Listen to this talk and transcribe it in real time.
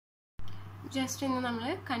Just ഇന്ന് നമ്മൾ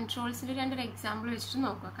കൺട്രോൾസിൻ്റെ രണ്ടൊരു example വെച്ചിട്ട്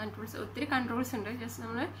നോക്കുക. കൺട്രോൾസ് ഒത്തിരി കൺട്രോൾസ് ഉണ്ട്. ജസ്റ്റ്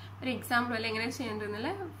നമ്മൾ ഒരു എക്സാമ്പിൾ അല്ല എങ്ങനെ ചെയ്യേണ്ടതെന്നില്ല.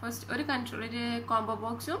 ഫസ്റ്റ് ഒരു കൺട്രോൾ, ഒരു കോംബോ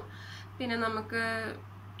ബോക്സും പിന്നെ നമുക്ക്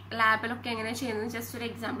ലാബിലൊക്കെ എങ്ങനെ ചെയ്യുന്നത് ജസ്റ്റ് ഒരു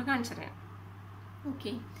എക്സാമ്പിൾ കാണിച്ചു തരാം.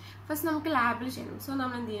 ഓക്കെ, ഫസ്റ്റ് നമുക്ക് ലാബിൽ ചെയ്യണം. സോ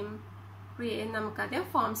നമ്മൾ എന്ത് ചെയ്യും, നമുക്കാദ്യം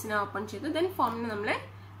ഫോംസിനെ ഓപ്പൺ ചെയ്തു. ദെൻ ഫോമിന് നമ്മൾ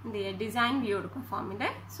എന്ത് ചെയ്യുക, ഡിസൈൻ വ്യൂ എടുക്കും ഫോമിൻ്റെ.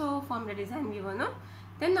 സോ ഫോമിൻ്റെ ഡിസൈൻ വ്യൂ വന്നു.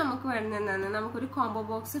 ദെൻ നമുക്ക് വേണമെന്ന് എന്താണ്, നമുക്കൊരു combo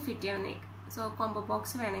box fit ചെയ്യണമെന്നേക്ക്. So combo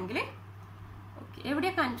box വേണമെങ്കിൽ ഓക്കെ,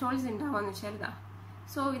 എവിടെയാണ് കൺട്രോൾസ് ഉണ്ടാവുകയെന്ന് വെച്ചാൽ ഇതാ.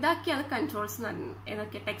 സോ ഇതൊക്കെയാണ് കൺട്രോൾസ് എന്ന് പറയുന്നത്.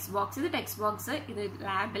 ഏതൊക്കെ, ടെക്സ്റ്റ് ബോക്സ്, ഇത് ടെക്സ്റ്റ് ബോക്സ്, ഇത്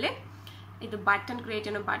ലാബിൽ, ഇത് ബട്ടൺ ക്രിയേറ്റ്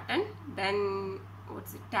ചെയ്യുന്ന button, then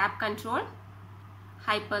tab control,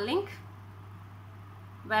 hyper link,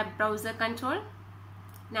 web browser control,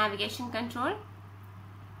 navigation control,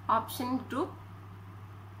 option group,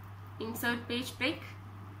 insert page break,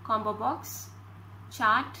 combo box,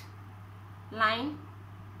 chart, line,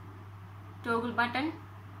 toggle button,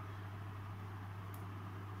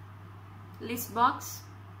 list box,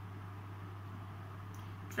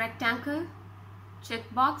 rectangle,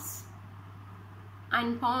 checkbox,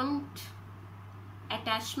 unbound,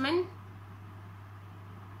 attachment,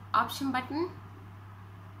 option button,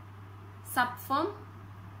 subform,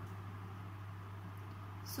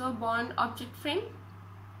 so bond, object frame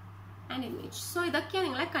and image. So ഇതൊക്കെയാണ്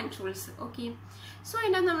നിങ്ങളെ controls. Okay, so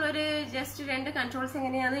ഇതിനകത്ത് നമ്മളൊരു just രണ്ട് controls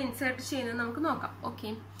എങ്ങനെയാണ് insert ചെയ്യുന്നത് നമുക്ക് നോക്കാം. Okay,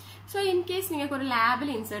 so in case നിങ്ങൾക്ക് ഒരു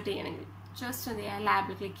ലാബിൽ ഇൻസേർട്ട് ചെയ്യണമെങ്കിൽ ജസ്റ്റ് എന്ത് ചെയ്യുക,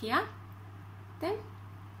 ലാബിൽ ക്ലിക്ക് ചെയ്യുക, then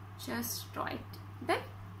just right, then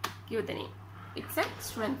give the name, it's A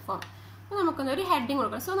student form. അപ്പോൾ നമുക്കൊന്ന് ഒരു ഹെഡിങ്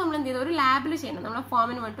കൊടുക്കണം. സോ നമ്മൾ എന്ത് ചെയ്തു, ഒരു ലാബിൽ ചെയ്യണം, നമ്മുടെ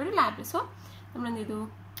ഫോമിന് വേണ്ടിയിട്ട് ഒരു ലാബിൽ. സോ നമ്മൾ എന്ത് ചെയ്തു,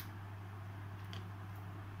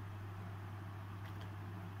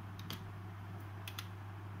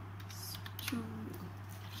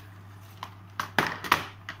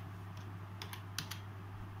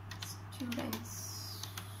 students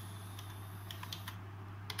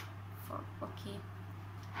form. Okay,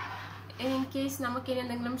 in case നമുക്ക് ഇനി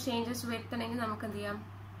എന്തെങ്കിലും ചേഞ്ചസ് വരുത്തണമെങ്കിൽ നമുക്ക് എന്ത് ചെയ്യാം,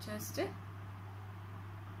 ജസ്റ്റ്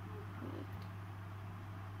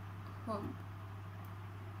ഹോം,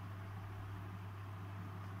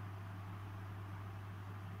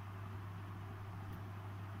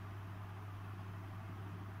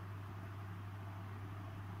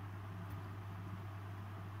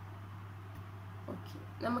 ഓക്കെ,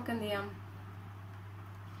 നമുക്ക് എന്ത് ചെയ്യാം.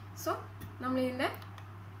 സോ നമ്മൾ ഇതിൻ്റെ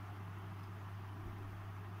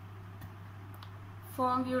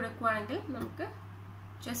ഫോം വ്യൂ എടുക്കുകയാണെങ്കിൽ നമുക്ക്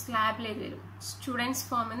ജസ്റ്റ് ലാബിൽ ചെയ്ത് വരും, സ്റ്റുഡൻസ്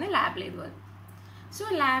ഫോം എന്ന് ലാബിൽ ചെയ്ത് വരും. സോ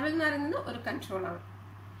ലാബിൽ എന്ന് പറയുന്നത് ഒരു കൺട്രോളാണ്.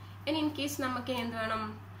 ഇനി ഇൻ കേസ് നമുക്ക് എന്ത് വേണം,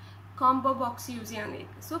 കോംബോ ബോക്സ് യൂസ് ചെയ്യാൻ.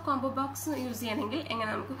 സോ കോംബോ ബോക്സ് യൂസ് ചെയ്യണമെങ്കിൽ എങ്ങനെ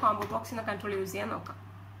നമുക്ക് കോംബോ ബോക്സ് എന്ന കൺട്രോൾ യൂസ് ചെയ്യാൻ നോക്കാം.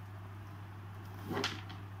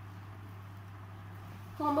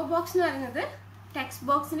 കോംബോ ബോക്സ് എന്ന് പറയുന്നത് ടെക്സ്റ്റ്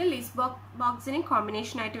ബോക്സിന്റെ ലിസ്റ്റ് ബോക്സിനെയും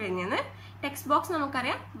കോമ്പിനേഷൻ ആയിട്ട് വരുന്നതാണ്. ടെക്സ്റ്റ് ബോക്സ്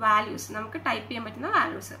നമുക്കറിയാം, വാല്യൂസ്, നമുക്ക് ടൈപ്പ് ചെയ്യാൻ പറ്റുന്ന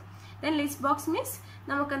values. Then list box means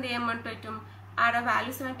നമുക്ക് എന്ത് ചെയ്യാൻ വേണ്ടി പറ്റും, അവിടെ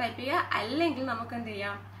വാല്യൂസ് ടൈപ്പ് ചെയ്യുക, അല്ലെങ്കിൽ നമുക്ക് എന്ത്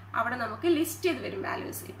ചെയ്യാം, അവിടെ നമുക്ക് ലിസ്റ്റ് ചെയ്ത് വരും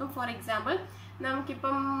വാല്യൂസ്. ഇപ്പം ഫോർ എക്സാമ്പിൾ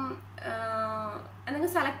നമുക്കിപ്പം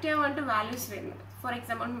എന്തെങ്കിലും സെലക്ട് ചെയ്യാൻ വേണ്ടിയിട്ട് വാല്യൂസ് വരുന്നത്. ഫോർ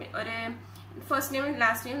എക്സാമ്പിൾ ഒരു ഫസ്റ്റ് നെയിം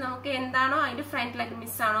ലാസ്റ്റ് നെയിം നമുക്ക് എന്താണോ അതിൻ്റെ ഫ്രണ്ടിലായിട്ട്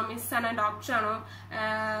മിസ്സാണോ, മിസ്സാണോ, ഡോക്ടർ ആണോ,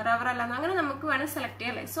 റവർ അല്ലാന്നോ, അങ്ങനെ നമുക്ക് വേണമെങ്കിൽ സെലക്ട്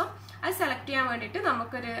ചെയ്യാമല്ലേ. സോ അത് സെലക്ട് ചെയ്യാൻ വേണ്ടിയിട്ട്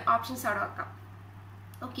നമുക്കൊരു ഓപ്ഷൻസ് അവിടെ വെക്കാം.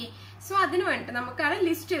 ഓക്കെ, സോ അതിന് വേണ്ടിയിട്ട് നമുക്ക് അവിടെ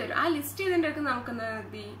ലിസ്റ്റ് ചെയ്ത് തരും. ആ ലിസ്റ്റ് ചെയ്തതിൻ്റെ അടുത്ത് നമുക്ക്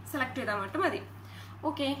സെലക്ട് ചെയ്താൽ വേണ്ടിയിട്ട് മതി.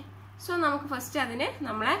 ഓക്കെ, സോ നമുക്ക് ഫസ്റ്റ് അതിന്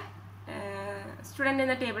നമ്മളെ സ്റ്റുഡൻറ്റ്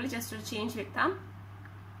എന്ന ടേബിളിൽ ജസ്റ്റ് ഒരു ചേഞ്ച് വരുത്താം.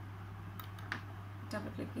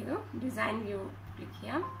 ഡബിൾ ക്ലിക്ക് ചെയ്തു, ഡിസൈൻ വ്യൂ ക്ലിക്ക്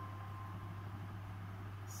ചെയ്യാം,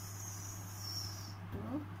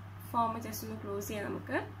 ഫോം ജസ്റ്റ് ഒന്ന് ക്ലോസ് ചെയ്യാം.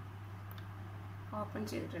 നമുക്ക് ഓപ്പൺ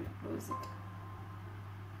ചെയ്തിട്ടുണ്ട്, close it,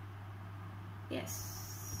 yes,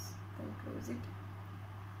 close it,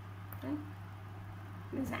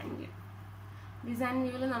 design view. Design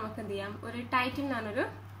വ്യൂവിൽ നമുക്ക് എന്ത് ചെയ്യാം, ഒരു ടൈറ്റിൽ നിന്നൊരു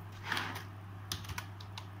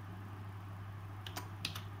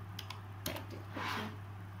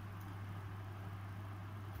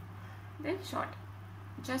then short,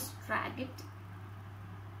 just drag it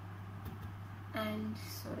and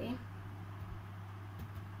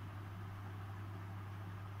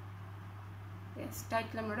yes,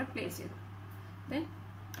 title നമ്മളോട് place ചെയ്തു. Then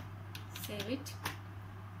save it,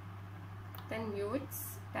 then view its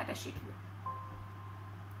data sheet view.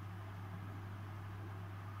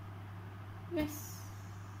 yes,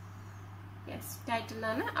 title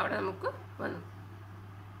ആണ് അവിടെ നമുക്ക് വന്നു.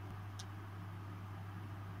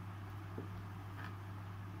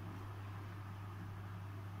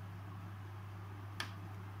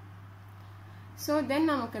 സോ ദെൻ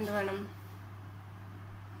നമുക്ക് എന്ത് വേണം,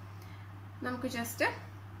 നമുക്ക് ജസ്റ്റ്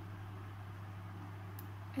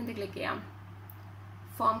എന്ത് ക്ലിക്ക് ചെയ്യാം,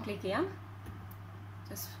 form click ചെയ്യാം.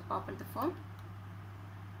 just open the form,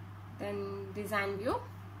 then design view.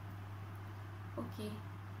 Okay,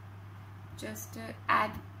 just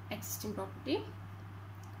add existing property.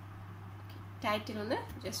 Okay, title on the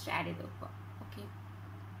just add it over. Okay,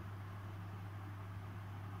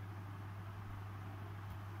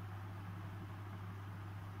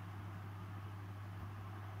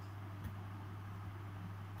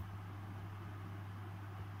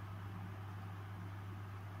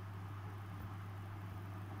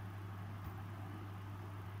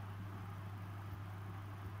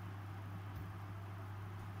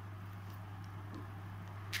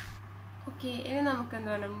 okay, ini നമുക്ക്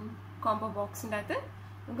എന്താണ് combo box ന്റെ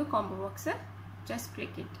നമുക്ക് combo box just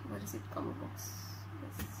click it. Where is it? Combo box.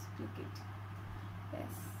 Yes, click it.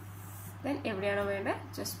 Yes, then എവിടെയാണോ വേണ്ടത്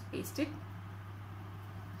just paste it.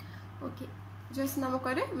 Okay, just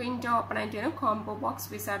നമുക്കൊരു window open ആയിട്ട് വരും combo box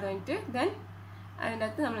wizard ആയിട്ട്. Then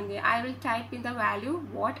അതിനകത്ത് നമ്മൾ എന്ത് ചെയ്യും, I will type in the value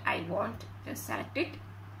what I want. Just select it,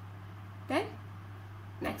 then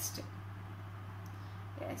next.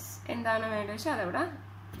 Yes, എന്താണ് വേണ്ടത് വെച്ചാൽ അതവിടെ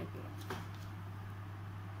ക്ലിക്ക് ചെയ്യാം.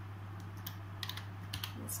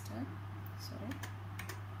 Sorry.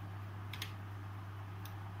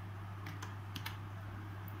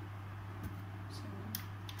 So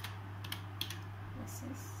this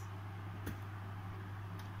is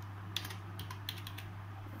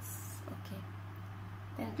yes. Okay,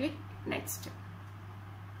 then click next.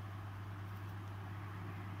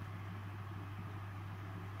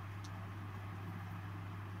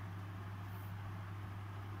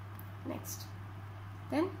 Next,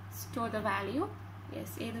 then store the value.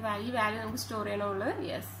 Yes, ഏത് value നമുക്ക് store ചെയ്യണമുള്ളത്.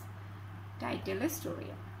 Yes, title store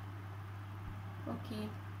ചെയ്യാം. Okay,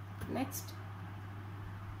 next.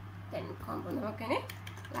 then combo നമുക്കതിന്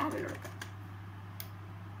ലാബിൽ കൊടുക്കാം.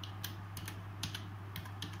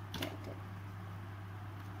 Title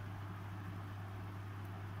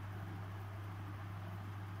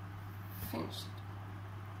finished.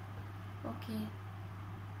 ഓക്കെ,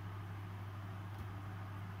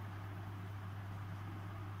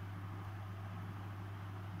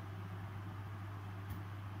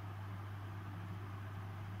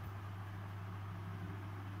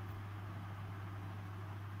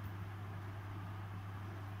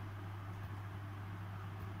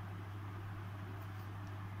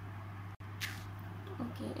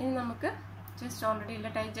 ഓക്കെ, ഇനി നമുക്ക് ജസ്റ്റ് ഓൾറെഡി ഉള്ള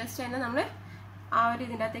ടൈപ്പ് ജസ്റ്റ് തന്നെ നമ്മൾ ആ ഒരു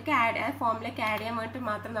ഇതിൻ്റെ അകത്തേക്ക് ഫോമിലേക്ക് ആഡ് ചെയ്യാൻ വേണ്ടിയിട്ട്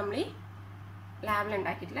മാത്രം നമ്മൾ ഈ ലാബിൽ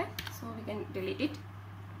ഉണ്ടാക്കിയിട്ടില്ല. So we can delete it.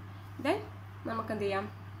 Then നമുക്ക് എന്ത് ചെയ്യാം,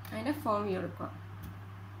 അതിൻ്റെ ഫോം വ്യൂ എടുക്കുക.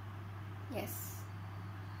 യെസ്,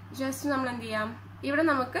 ജസ്റ്റ് നമ്മൾ എന്ത് ചെയ്യാം, ഇവിടെ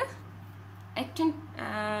നമുക്ക് ഏറ്റവും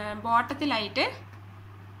ബോട്ടത്തിലായിട്ട്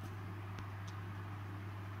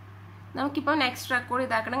നമുക്കിപ്പോൾ നെക്സ്റ്റ് റെക്കോർഡ്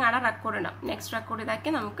ഇതാക്കണമെങ്കിൽ അവിടെ റെക്കോർഡ് ഉണ്ടാവും. നെക്സ്റ്റ് റെക്കോർഡ് ഇതാക്കി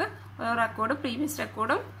നമുക്ക് ഓരോ റെക്കോർഡ് പ്രീവിയസ്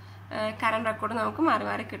റെക്കോർഡും കറണ്ട് റെക്കോർഡും നമുക്ക് മാറി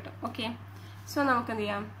മാറി കിട്ടും. ഓക്കെ, സോ നമുക്ക് എന്ത്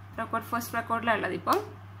ചെയ്യാം, റെക്കോർഡ് ഫസ്റ്റ് റെക്കോർഡിലാണ് ഉള്ളത് ഇപ്പം.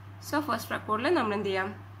 സോ ഫസ്റ്റ് റെക്കോർഡിൽ നമ്മൾ എന്ത് ചെയ്യാം,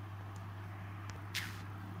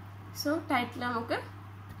 സോ ടൈറ്റിൽ നമുക്ക്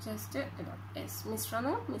ജസ്റ്റ് ഇടാം. Yes, mister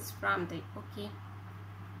miss പ്രാന്തി. Okay,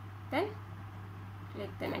 then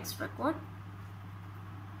click the next record.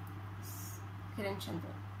 Kiran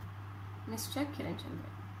Chandran, mister Kiran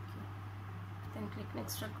Chandran. Then click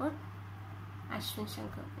next record. Ashwin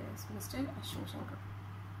Shankar. Yes, Mr. Ashwin Shankar.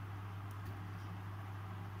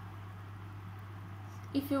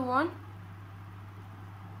 If you want,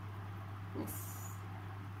 yes.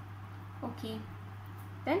 Okay.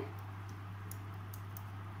 Then,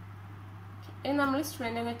 in നമ്മൾ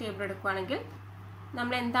സ്റ്റുഡൻറ്റിൻ്റെ table എടുക്കുകയാണെങ്കിൽ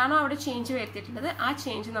നമ്മൾ എന്താണോ അവിടെ change വരുത്തിയിട്ടുള്ളത് ആ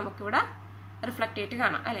change നമുക്കിവിടെ reflect ചെയ്തിട്ട്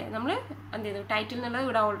കാണാം അല്ലേ. നമ്മൾ എന്ത് ചെയ്തു, ടൈറ്റിൽ എന്നുള്ളത്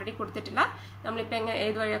ഇവിടെ ഓൾറെഡി കൊടുത്തിട്ടില്ല. നമ്മളിപ്പോൾ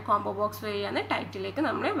ഏത് വഴിയാണ് കോംബോ ബോക്സ് വഴിയാണ് ടൈറ്റിലേക്ക്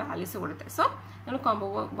നമ്മൾ വാല്യൂസ് കൊടുത്തത്. സോ നമ്മൾ കോംബോ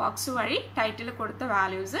ബോക്സ് വഴി ടൈറ്റിൽ കൊടുത്ത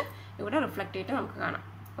വാല്യൂസ് ഇവിടെ റിഫ്ലക്റ്റ് ചെയ്തിട്ട് നമുക്ക് കാണാം.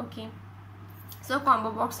 ഓക്കെ, സോ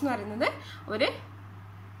കോംബോ ബോക്സ് എന്ന് പറയുന്നത് ഒരു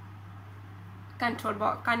കൺട്രോൾ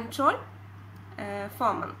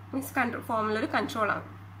ഫോമാണ്. Means ഫോമിലൊരു കൺട്രോളാണ്.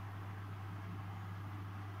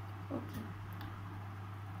 Okay,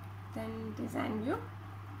 then design view.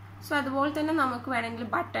 So അതുപോലെ തന്നെ നമുക്ക് വേണമെങ്കിൽ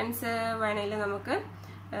ബട്ടൺസ് വേണമെങ്കിൽ നമുക്ക്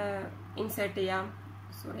ഇൻസേർട്ട് ചെയ്യാം.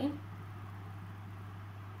 സോറി,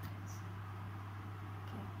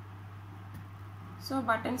 സോ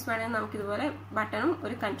ബട്ടൺസ് വേണമെങ്കിൽ നമുക്ക് ഇതുപോലെ ബട്ടണും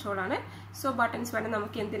ഒരു കൺട്രോളാണ്. സോ ബട്ടൺസ് വേണമെങ്കിൽ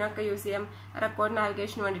നമുക്ക് എന്തിനൊക്കെ യൂസ് ചെയ്യാം, റെക്കോർഡ്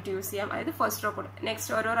നാവിഗേഷന് വേണ്ടിയിട്ട് യൂസ് ചെയ്യാം. അതായത് ഫസ്റ്റ് റെക്കോർഡ്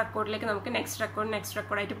നെക്സ്റ്റ് ഓരോ റെക്കോർഡിലേക്ക് നമുക്ക് നെക്സ്റ്റ്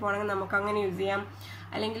റെക്കോർഡായിട്ട് പോകണമെങ്കിൽ നമുക്ക് അങ്ങനെ യൂസ് ചെയ്യാം.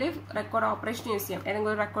 അല്ലെങ്കിൽ റെക്കോർഡ് ഓപ്പറേഷൻ യൂസ് ചെയ്യാം.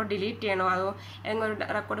 ഏതെങ്കിലും ഒരു റെക്കോർഡ് ഡിലീറ്റ് ചെയ്യണോ, അതോ ഏതെങ്കിലും ഒരു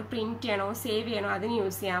റെക്കോർഡ് പ്രിന്റ് ചെയ്യണോ, സേവ് ചെയ്യണോ, അതിന്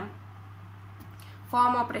യൂസ് ചെയ്യാം.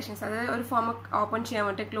 ഫോം ഓപ്പറേഷൻസ്, അതായത് ഒരു ഫോം ഓപ്പൺ ചെയ്യാൻ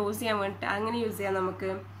വേണ്ടിയിട്ട് ക്ലോസ് ചെയ്യാൻ വേണ്ടിയിട്ട് അങ്ങനെ യൂസ് ചെയ്യാം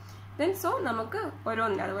നമുക്ക്. ദെൻ സോ നമുക്ക്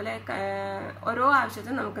ഓരോന്നില്ല അതുപോലെ ഓരോ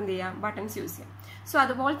ആവശ്യത്തിനും നമുക്ക് എന്ത് ചെയ്യാം ബട്ടൺസ് യൂസ് ചെയ്യാം. സോ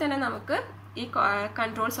അതുപോലെ തന്നെ നമുക്ക് ഈ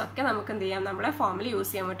കൺട്രോൾസ് ഒക്കെ നമുക്ക് എന്ത് ചെയ്യാം നമ്മുടെ ഫോമിൽ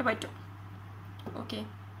യൂസ് ചെയ്യാൻ വേണ്ടി പറ്റും. Okay,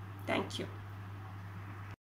 thank you.